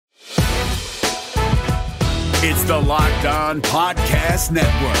It's the Locked On Podcast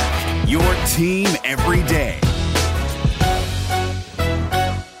Network, your team every day.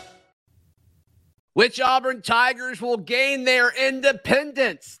 Which Auburn Tigers will gain their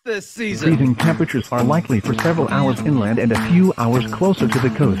independence this season? Freezing temperatures are likely for several hours inland and a few hours closer to the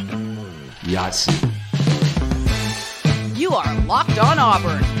coast. Yes. You are Locked On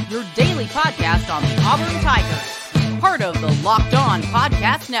Auburn, your daily podcast on the Auburn Tigers. Part of the Locked On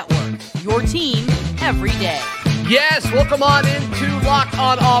Podcast Network, your team every day. Yes, welcome on into Locked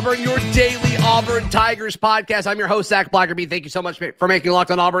On Auburn, your daily Auburn Tigers podcast. I'm your host, Zach Blackerby. Thank you so much for making Locked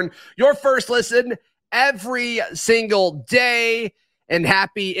On Auburn your first listen every single day. And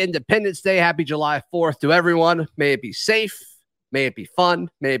happy Independence Day. Happy July 4th to everyone. May it be safe. May it be fun.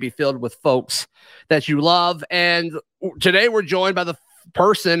 May it be filled with folks that you love. And today we're joined by the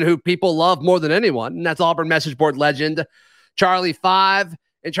person who people love more than anyone, and that's Auburn message board legend, Charlie 5.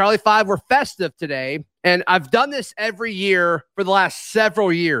 And Charlie 5, we're festive today. And I've done this every year for the last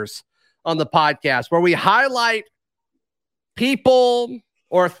several years on the podcast, where we highlight people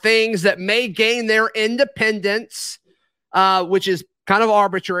or things that may gain their independence, which is kind of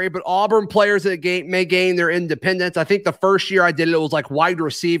arbitrary, but Auburn players that may gain their independence. I think the first year I did it, it was like wide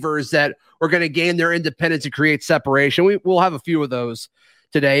receivers that were going to gain their independence and create separation. We'll have a few of those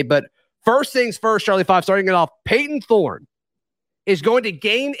today. But first things first, Charlie 5, starting it off, Peyton Thorne is going to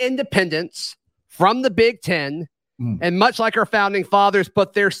gain independence from the Big Ten. And much like our founding fathers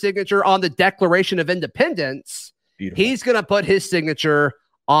put their signature on the Declaration of Independence, beautiful, he's going to put his signature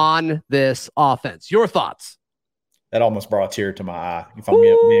on this offense. Your thoughts? That almost brought a tear to my eye, if I'm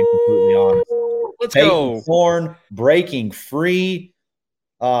being completely honest. Let's Peyton go. Thorne breaking free.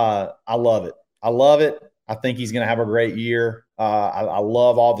 I love it. I love it. I think he's going to have a great year. I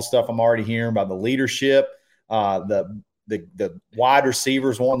love all the stuff I'm already hearing about the leadership, the wide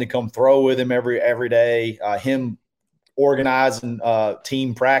receivers wanting to come throw with him every day, him organizing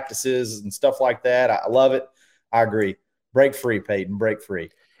team practices and stuff like that. I love it. I agree. Break free, Peyton. Break free.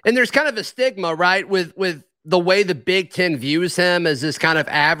 And there's kind of a stigma, right, with the way the Big Ten views him as this kind of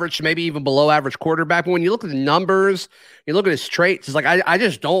average, maybe even below average quarterback. But when you look at the numbers, you look at his traits, it's like, I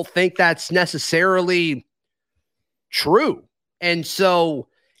just don't think that's necessarily true. And so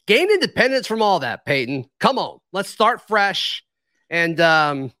gain independence from all that, Peyton. Come on, let's start fresh. And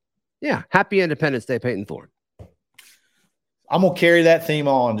happy Independence Day, Peyton Thorne. I'm going to carry that theme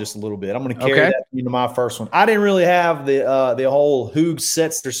on just a little bit. I'm going to carry that theme to my first one. I didn't really have the whole who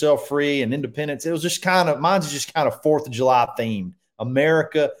sets themselves free and independence. It was just mine's just kind of 4th of July themed,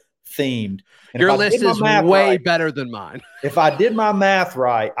 America themed. And your list is way better than mine. If I did my math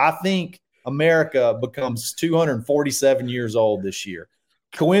right, I think America becomes 247 years old this year.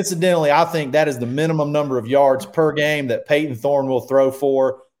 Coincidentally, I think that is the minimum number of yards per game that Peyton Thorne will throw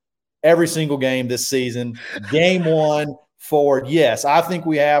for every single game this season. Game 1 forward. Yes, I think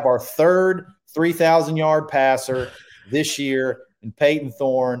we have our third 3,000-yard passer this year in Peyton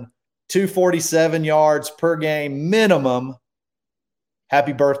Thorne, 247 yards per game minimum.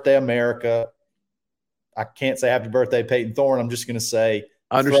 Happy birthday, America. I can't say happy birthday, Peyton Thorne. I'm just going to say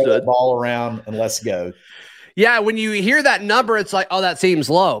throw that ball around and let's go. Yeah, when you hear that number, it's like, oh, that seems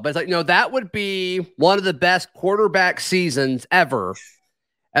low. But it's like, no, that would be one of the best quarterback seasons ever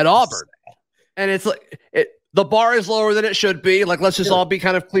at Auburn. And it's like the bar is lower than it should be. Like, let's just all be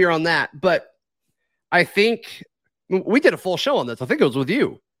kind of clear on that. But I think we did a full show on this. I think it was with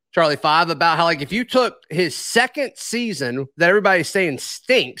you, Charlie 5, about how, like, if you took his second season that everybody's saying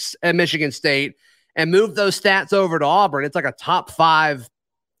stinks at Michigan State and moved those stats over to Auburn, it's like a top 5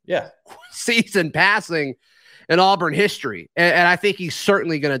 season passing in Auburn history. And I think he's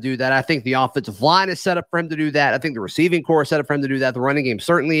certainly going to do that. I think the offensive line is set up for him to do that. I think the receiving core is set up for him to do that. The running game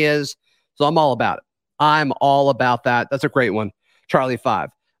certainly is. So I'm all about it. I'm all about that. That's a great one, Charlie 5.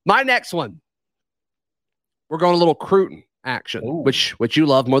 My next one, we're going a little Cruton action, which you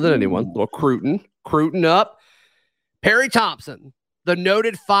love more than anyone. A little Cruton up. Perry Thompson, the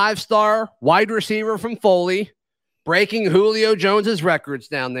noted 5-star wide receiver from Foley, breaking Julio Jones's records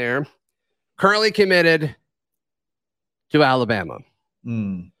down there, currently committed to Alabama.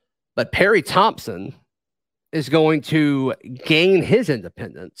 But Perry Thompson is going to gain his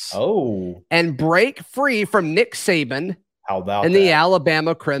independence and break free from Nick Saban and the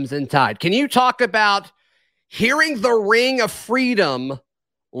Alabama Crimson Tide. Can you talk about hearing the ring of freedom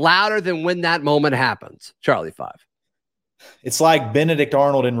louder than when that moment happens, Charlie 5? It's like Benedict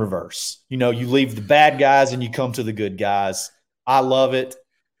Arnold in reverse. You know, you leave the bad guys and you come to the good guys. I love it.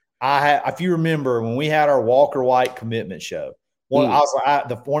 If you remember when we had our Walker White commitment show, one of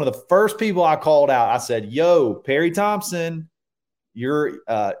the first people I called out, I said, "Yo, Perry Thompson, you're,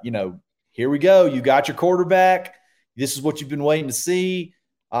 here we go. You got your quarterback. This is what you've been waiting to see.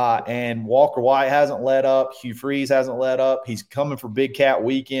 And Walker White hasn't let up. Hugh Freeze hasn't let up. He's coming for Big Cat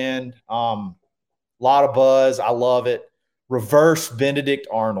Weekend. Lot of buzz. I love it. Reverse Benedict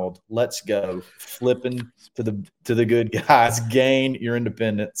Arnold. Let's go. Flipping to the good guys. Gain your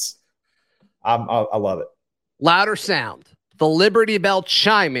independence. I love it. Louder sound. The Liberty Bell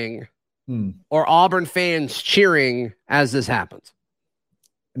chiming or Auburn fans cheering as this happens.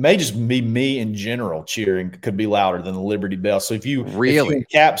 It may just be me in general cheering could be louder than the Liberty Bell. So if you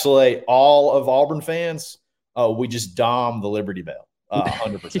encapsulate all of Auburn fans, we just dom the Liberty Bell.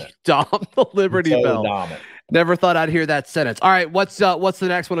 100%. Dom the Liberty Bell. Dom it. Never thought I'd hear that sentence. All right, what's the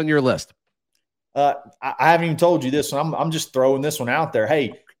next one on your list? I haven't even told you this one. I'm just throwing this one out there.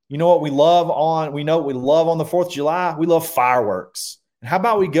 Hey, you know what we love on the 4th of July? We love fireworks. And how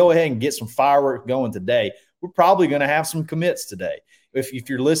about we go ahead and get some fireworks going today? We're probably going to have some commits today. If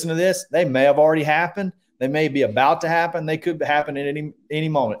you're listening to this, they may have already happened. They may be about to happen. They could happen at any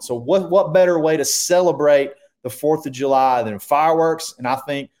moment. So what better way to celebrate the 4th of July than fireworks? And I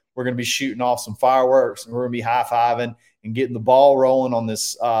think we're going to be shooting off some fireworks, and we're going to be high-fiving and getting the ball rolling on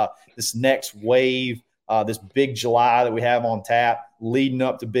this next wave, this big July that we have on tap leading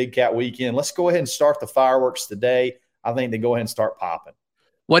up to Big Cat Weekend. Let's go ahead and start the fireworks today. I think they go ahead and start popping.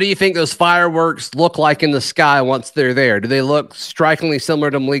 What do you think those fireworks look like in the sky once they're there? Do they look strikingly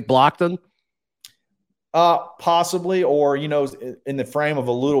similar to Malik Blockton? Possibly, or in the frame of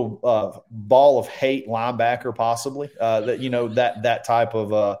a little ball of hate linebacker, possibly. That type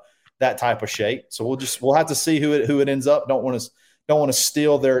of shape. So we'll have to see who it ends up. Don't want to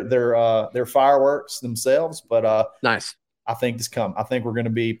steal their fireworks themselves, but nice. I think we're going to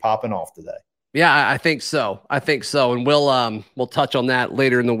be popping off today. Yeah, I think so. And we'll touch on that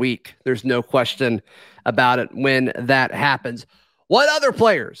later in the week. There's no question about it when that happens. What other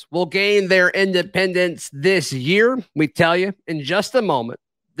players will gain their independence this year? We tell you in just a moment.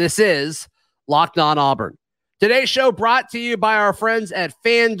 This is Locked On Auburn. Today's show brought to you by our friends at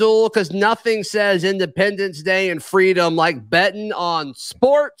FanDuel, because nothing says Independence Day and freedom like betting on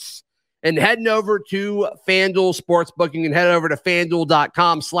sports. And heading over to FanDuel Sportsbook. You can head over to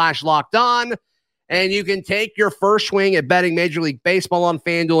FanDuel.com/lockedon, and you can take your first swing at betting Major League Baseball on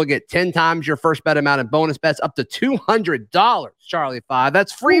FanDuel and get 10 times your first bet amount in bonus bets up to $200. Charlie 5.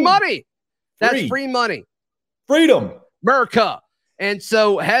 That's free money. That's free money. Freedom. America. And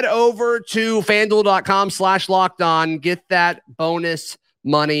so head over to FanDuel.com/lockedon. Get that bonus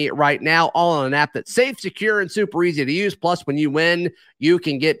money right now, all on an app that's safe, secure, and super easy to use. Plus, when you win, you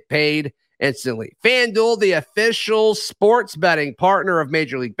can get paid instantly. FanDuel, the official sports betting partner of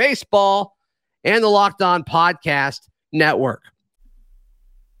Major League Baseball and the Locked On Podcast Network.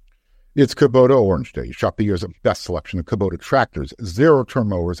 It's Kubota Orange Day. Shop the year's best selection of Kubota tractors, zero-turn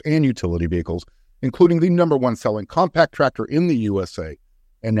mowers, and utility vehicles, including the #1 selling compact tractor in the USA.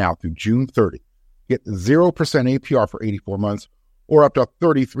 And now through June 30, get 0% APR for 84 months, or up to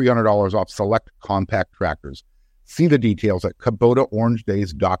 $3,300 off select compact tractors. See the details at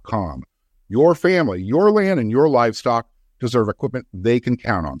KubotaOrangeDays.com. Your family, your land, and your livestock deserve equipment they can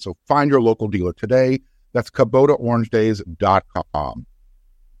count on. So find your local dealer today. That's KubotaOrangeDays.com.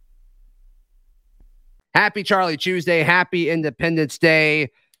 Happy Charlie Tuesday. Happy Independence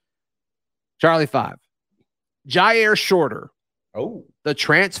Day. Charlie 5. Jair Shorter. Oh, the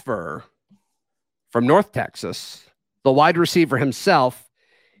transfer from North Texas, the wide receiver himself,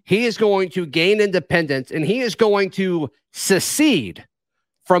 he is going to gain independence, and he is going to secede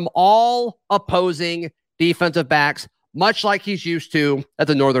from all opposing defensive backs, much like he's used to at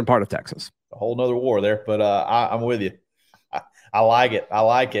the northern part of Texas. A whole nother war there, but I'm with you. I like it.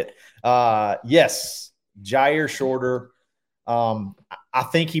 Yes, Jair Shorter. I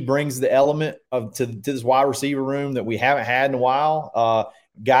think he brings the element to this wide receiver room that we haven't had in a while.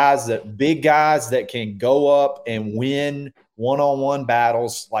 Big guys that can go up and win one-on-one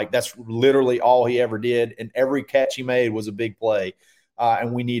battles. Like, that's literally all he ever did. And every catch he made was a big play.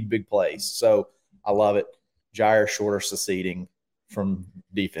 And we need big plays. So I love it. Jair Shorter seceding from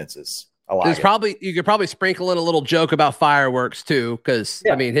defenses. I like it. You could probably sprinkle in a little joke about fireworks too. Cause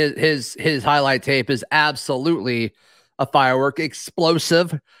I mean, his highlight tape is absolutely a firework,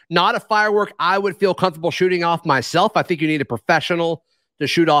 explosive, not a firework I would feel comfortable shooting off myself. I think you need a professional to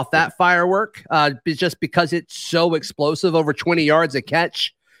shoot off that firework, just because it's so explosive. Over 20 yards a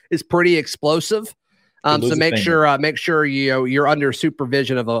catch is pretty explosive. So make sure you're under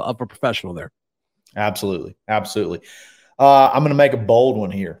supervision of a professional there. Absolutely. I'm going to make a bold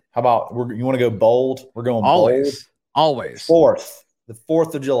one here. How about you want to go bold? We're going always. The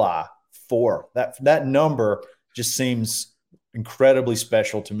 4th of July. 4. That number just seems incredibly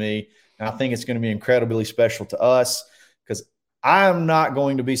special to me. and I think it's going to be incredibly special to us because I'm not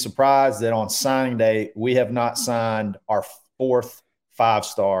going to be surprised that on signing day we have not signed our 4th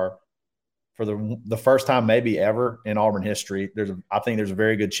 5-star for the first time maybe ever in Auburn history. I think there's a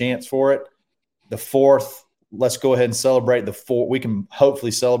very good chance for it. The 4th, let's go ahead and celebrate the 4th. We can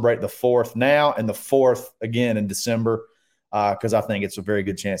hopefully celebrate the 4th now and the 4th again in December because I think it's a very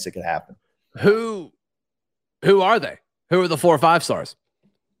good chance it could happen. Who are they? Who are the 4 5-stars?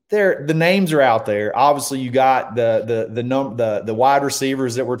 The names are out there. Obviously, you got the wide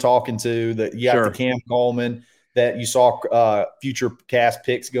receivers that we're talking to. You got the Cam Coleman that you saw future cast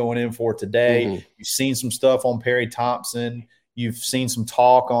picks going in for today. Mm-hmm. You've seen some stuff on Perry Thompson. You've seen some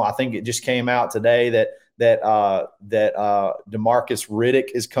talk on. I think it just came out today that DeMarcus Riddick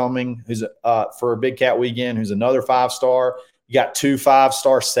is coming, who's for a Big Cat weekend, who's another 5-star. You got 2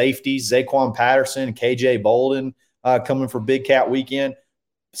 5-star safeties, Zaquan Patterson and KJ Bolden coming for Big Cat weekend.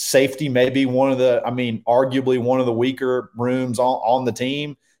 Safety may be arguably one of the weaker rooms on the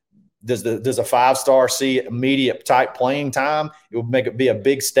team. Does a 5-star see immediate type playing time? It would be a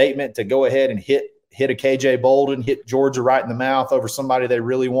big statement to go ahead and hit a KJ Bolden, hit Georgia right in the mouth over somebody they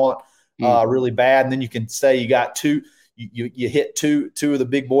really want really bad. And then you can say you got two, you hit two of the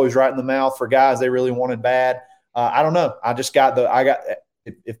big boys right in the mouth for guys they really wanted bad. I don't know.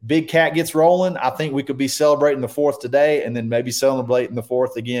 If Big Cat gets rolling, I think we could be celebrating the 4th today and then maybe celebrating the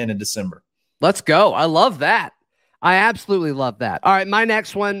 4th again in December. Let's go. I love that. I absolutely love that. All right. My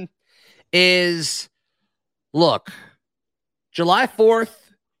next one is, look, July 4th,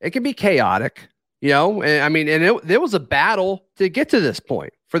 it can be chaotic, and it was a battle to get to this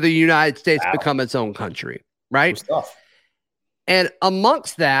point for the United States to become its own country, right? And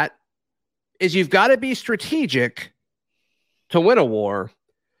amongst that is you've got to be strategic to win a war,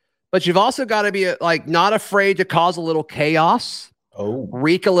 but you've also got to be not afraid to cause a little chaos,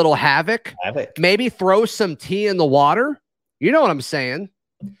 wreak a little havoc, maybe throw some tea in the water. You know what I'm saying?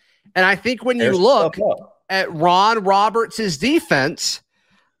 And I think when you look at Ron Roberts' defense,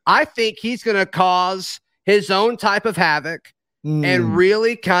 I think he's going to cause his own type of havoc and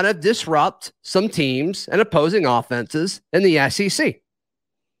really kind of disrupt some teams and opposing offenses in the SEC.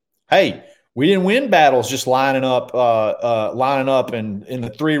 Hey, we didn't win battles just lining up in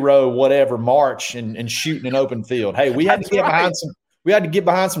the 3-row whatever march and shooting an open field. Hey, we had to get behind some. We had to get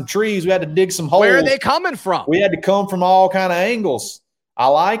behind some trees. We had to dig some holes. Where are they coming from? We had to come from all kind of angles. I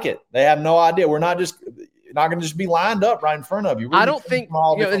like it. They have no idea. We're not going to just be lined up right in front of you. I don't think,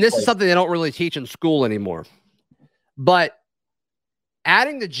 and this is something they don't really teach in school anymore. But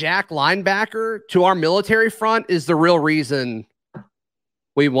adding the Jack linebacker to our military front is the real reason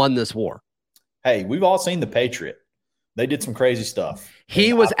we won this war. Hey, we've all seen The Patriot. They did some crazy stuff.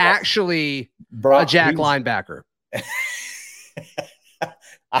 He was actually a Jack linebacker.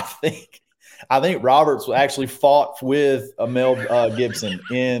 I think Roberts actually fought with Mel Gibson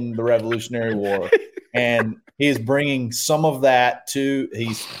in the Revolutionary War, and he's bringing some of that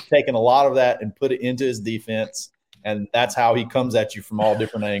he's taken a lot of that and put it into his defense, and that's how he comes at you from all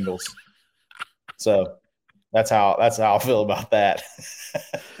different angles. So that's how I feel about that.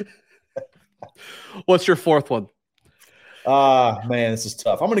 What's your 4th one? Man, this is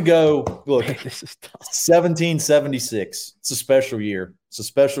tough. I'm going to go, look, this is tough. 1776. It's a special year. It's a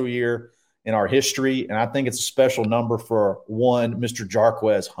special year in our history, and I think it's a special number for one, Mr.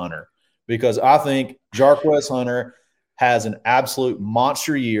 Jarquez Hunter, because I think Jarquez Hunter has an absolute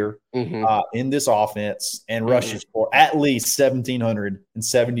monster year in this offense and rushes for at least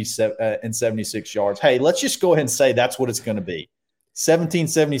 1,776 yards. Hey, let's just go ahead and say that's what it's going to be.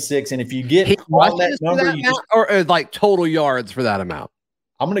 1776, and if you get on that number, or total yards for that amount.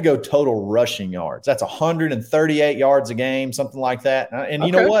 I'm going to go total rushing yards. That's 138 yards a game, something like that. And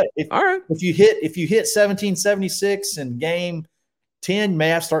you know what? If you hit 1776 in game 10, you may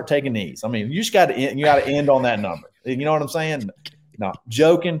have to start taking these. I mean, you got to end on that number. You know what I'm saying? No,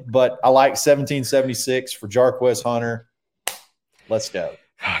 joking, but I like 1776 for Jarquez Hunter. Let's go.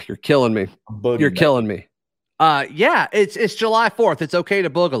 You're killing me. You're killing me. Yeah, it's July 4th. It's okay to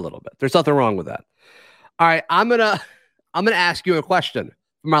boog a little bit. There's nothing wrong with that. All right, I'm gonna ask you a question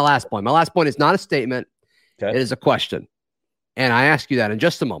for my last point. My last point is not a statement. Okay. It is a question. And I ask you that in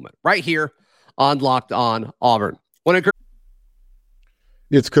just a moment, right here on Locked On Auburn.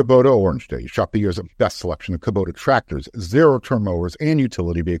 It's Kubota Orange Day. Shop the year's best selection of Kubota tractors, zero-turn mowers, and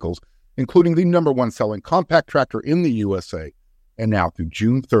utility vehicles, including the #1 selling compact tractor in the USA. And now through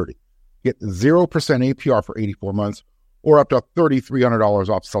June 30, get 0% APR for 84 months or up to $3,300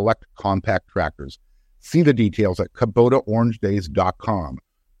 off select compact tractors. See the details at KubotaOrangeDays.com.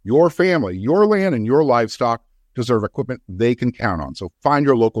 Your family, your land, and your livestock, deserve equipment they can count on. So find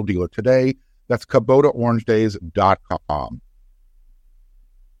your local dealer today. That's KubotaOrangeDays.com.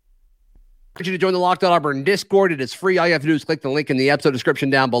 I want you to join the Locked On Auburn Discord. It is free. All you have to do is click the link in the episode description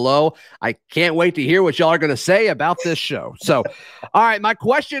down below. I can't wait to hear what y'all are going to say about this show. So, all right, my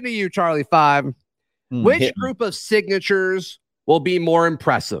question to you, Charlie 5, which group of signatures will be more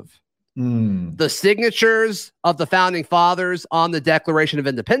impressive? The signatures of the founding fathers on the Declaration of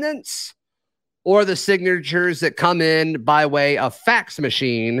Independence, or the signatures that come in by way of fax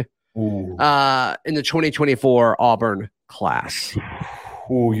machine in the 2024 Auburn class?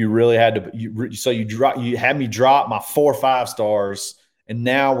 Oh, you really had to. You had me drop my 4 5-stars, and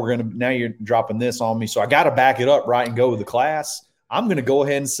now you're dropping this on me. So I got to back it up, right, and go with the class. I'm going to go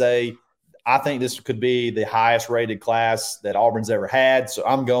ahead and say I think this could be the highest rated class that Auburn's ever had. So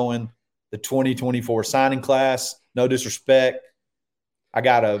I'm going the 2024 signing class. No disrespect. I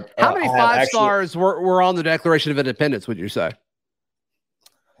got a. How many 5-stars were on the Declaration of Independence? Would you say? You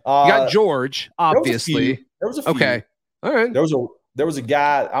got George, obviously. There was a few. Okay, all right. There was a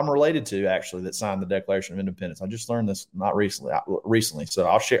guy I'm related to actually that signed the Declaration of Independence. I just learned this not recently, so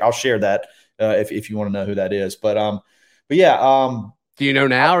I'll share that if you want to know who that is. But yeah. Do you know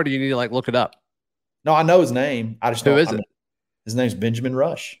now, or do you need to look it up? No, I know his name. I just who is it? His name's Benjamin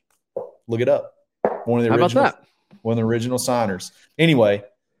Rush. Look it up. One of the original signers. Anyway,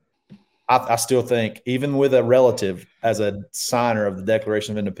 I still think, even with a relative as a signer of the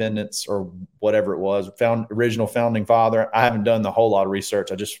Declaration of Independence or whatever it was, original founding father, I haven't done the whole lot of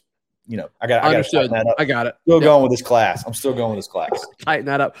research. I just, I got to tighten that up. I got it. Going with this class. I'm still going with this class. Tighten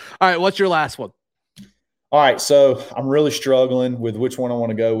that up. All right, what's your last one? All right, so I'm really struggling with which one I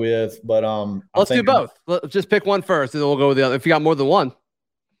want to go with, but let's do both. Let's just pick one first, and then we'll go with the other. If you got more than one,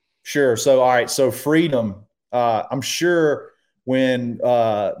 sure. So all right, so freedom. I'm sure when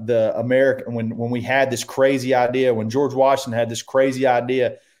when we had this crazy idea, when George Washington had this crazy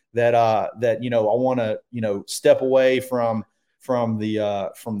idea that I want to step away from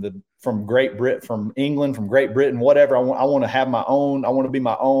Great Britain, from England, from Great Britain, whatever. I want to have my own. I want to be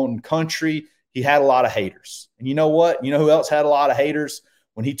my own country. He had a lot of haters. And you know what? You know who else had a lot of haters?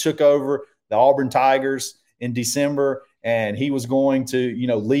 When he took over the Auburn Tigers in December and he was going to,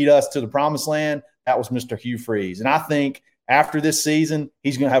 lead us to the promised land, that was Mr. Hugh Freeze. And I think after this season,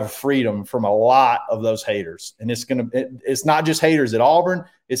 he's going to have a freedom from a lot of those haters. And it's not just haters at Auburn.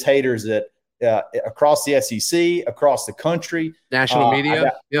 It's haters across the SEC, across the country. National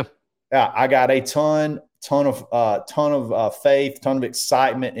media. I got a ton of faith, ton of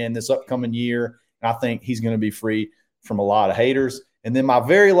excitement in this upcoming year. And I think he's going to be free from a lot of haters. And then my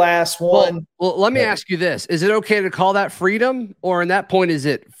very last one. Well, let me ask you this. Is it okay to call that freedom, or in that point, is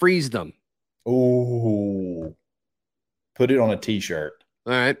it freedom? Oh, put it on a t-shirt.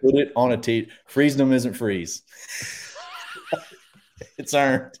 All right. Put it on a t. Freedom isn't freeze. It's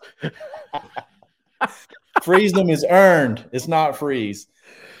earned. Freedom is earned. It's not freeze.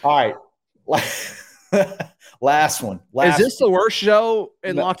 All right. Last one. Is this the worst show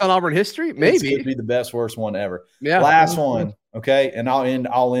in Locked On Auburn history? Maybe. It could be the best, worst one ever. Yeah. Last one. Okay. And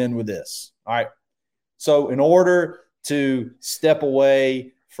I'll end with this. All right. So in order to step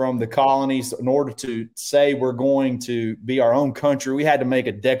away from the colonies, in order to say we're going to be our own country, we had to make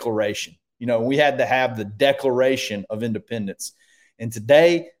a declaration. We had to have the Declaration of Independence. And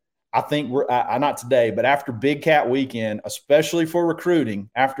today, I think not today, but after Big Cat Weekend, especially for recruiting,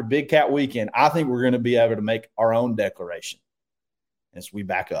 after Big Cat Weekend, I think we're going to be able to make our own declaration. As we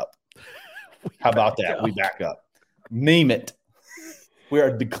back up. How about that? We back up. Meme it. We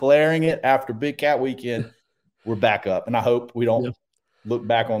are declaring it after Big Cat Weekend. We're back up. And I hope we don't look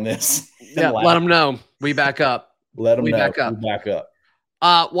back on this. Yeah, let them know. We back up. Let them know. Back up. We back up.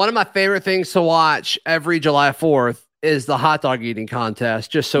 One of my favorite things to watch every July 4th is the hot dog eating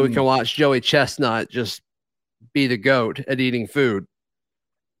contest, just so we can watch Joey Chestnut just be the GOAT at eating food.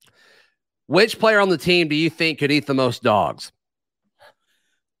 Which player on the team do you think could eat the most dogs?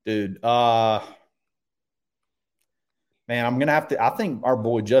 Dude, man, I'm gonna have to. I think our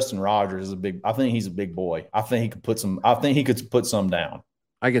boy Justin Rogers I think he's a big boy. I think he could put some down.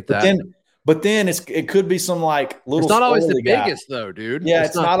 I get that. But then it could be some little. It's not always the guy. biggest though, dude. Yeah,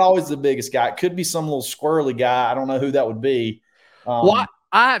 it's not always the biggest guy. It could be some little squirrely guy. I don't know who that would be. I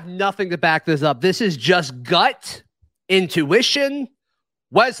have nothing to back this up. This is just gut, intuition.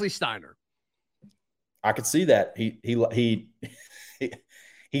 Wesley Steiner. I could see that.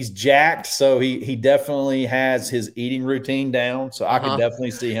 He's jacked, so he definitely has his eating routine down. So I could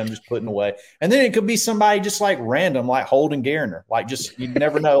definitely see him just putting away. And then it could be somebody just random, like Holden Garner. You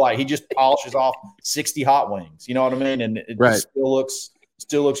never know. He just polishes off 60 hot wings. You know what I mean? And it just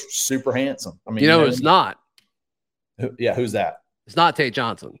still looks super handsome. I mean, it's not. Who's that? It's not Tate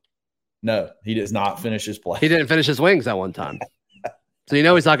Johnson. No, he does not finish his play. He didn't finish his wings that one time. So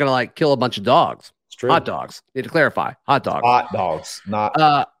he's not going to kill a bunch of dogs. It's true. Hot dogs. Need to clarify. Hot dogs. Hot dogs. Not.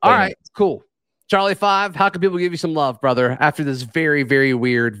 All right. Cool. Charlie 5, how can people give you some love, brother, after this very, very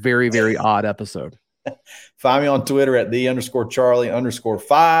weird, very, very odd episode? Find me on Twitter at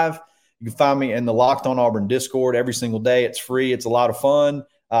 @the_Charlie_5. You can find me in the Locked On Auburn Discord every single day. It's free. It's a lot of fun.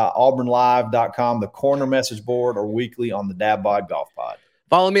 AuburnLive.com, the corner message board, or weekly on the Dad Bod Golf Pod.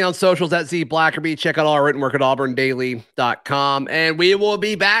 Follow me on socials at @ZBlackerby. Check out all our written work at auburndaily.com. And we will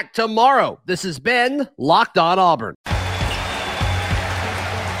be back tomorrow. This has been Locked On Auburn.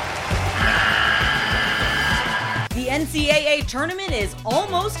 The NCAA tournament is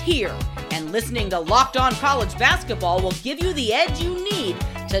almost here, and listening to Locked On College Basketball will give you the edge you need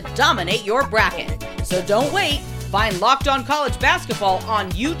to dominate your bracket. So don't wait. Find Locked On College Basketball on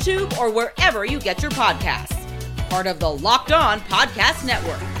YouTube or wherever you get your podcasts. Part of the Locked On Podcast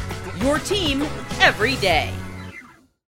Network. Your team every day.